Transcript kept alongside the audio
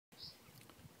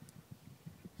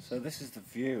So this is the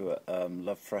view at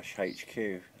Lovefre.sh HQ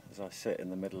as I sit in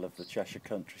the middle of the Cheshire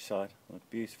countryside on a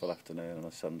beautiful afternoon on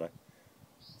a Sunday.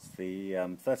 It's the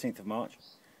 13th of March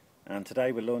and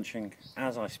today we're launching,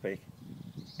 as I speak,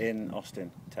 in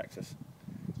Austin, Texas.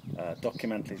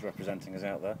 Documentary's representing us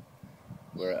out there.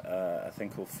 We're at a thing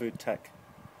called Food Tech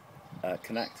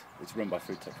Connect. It's run by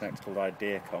Food Tech Connect. It's called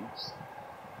IdeaCom.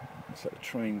 Let's let the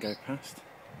train go past.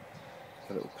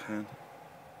 A little pan.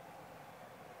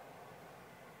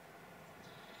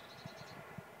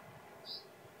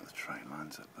 The train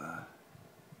line's up there.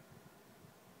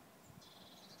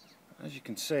 As you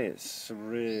can see, it's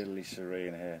really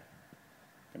serene here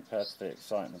compared to the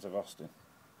excitement of Austin.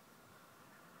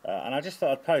 And I just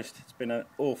thought I'd post. It's been an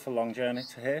awful long journey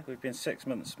to here. We've been 6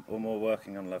 months or more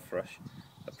working on Lovefre.sh,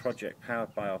 a project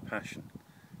powered by our passion.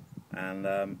 And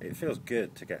it feels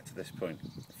good to get to this point.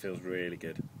 It feels really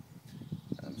good.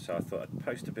 So I thought I'd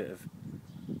post a bit of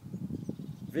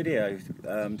video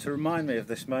to remind me of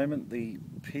this moment, the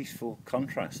peaceful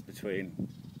contrast between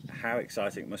how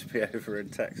exciting it must be over in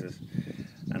Texas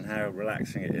and how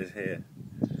relaxing it is here.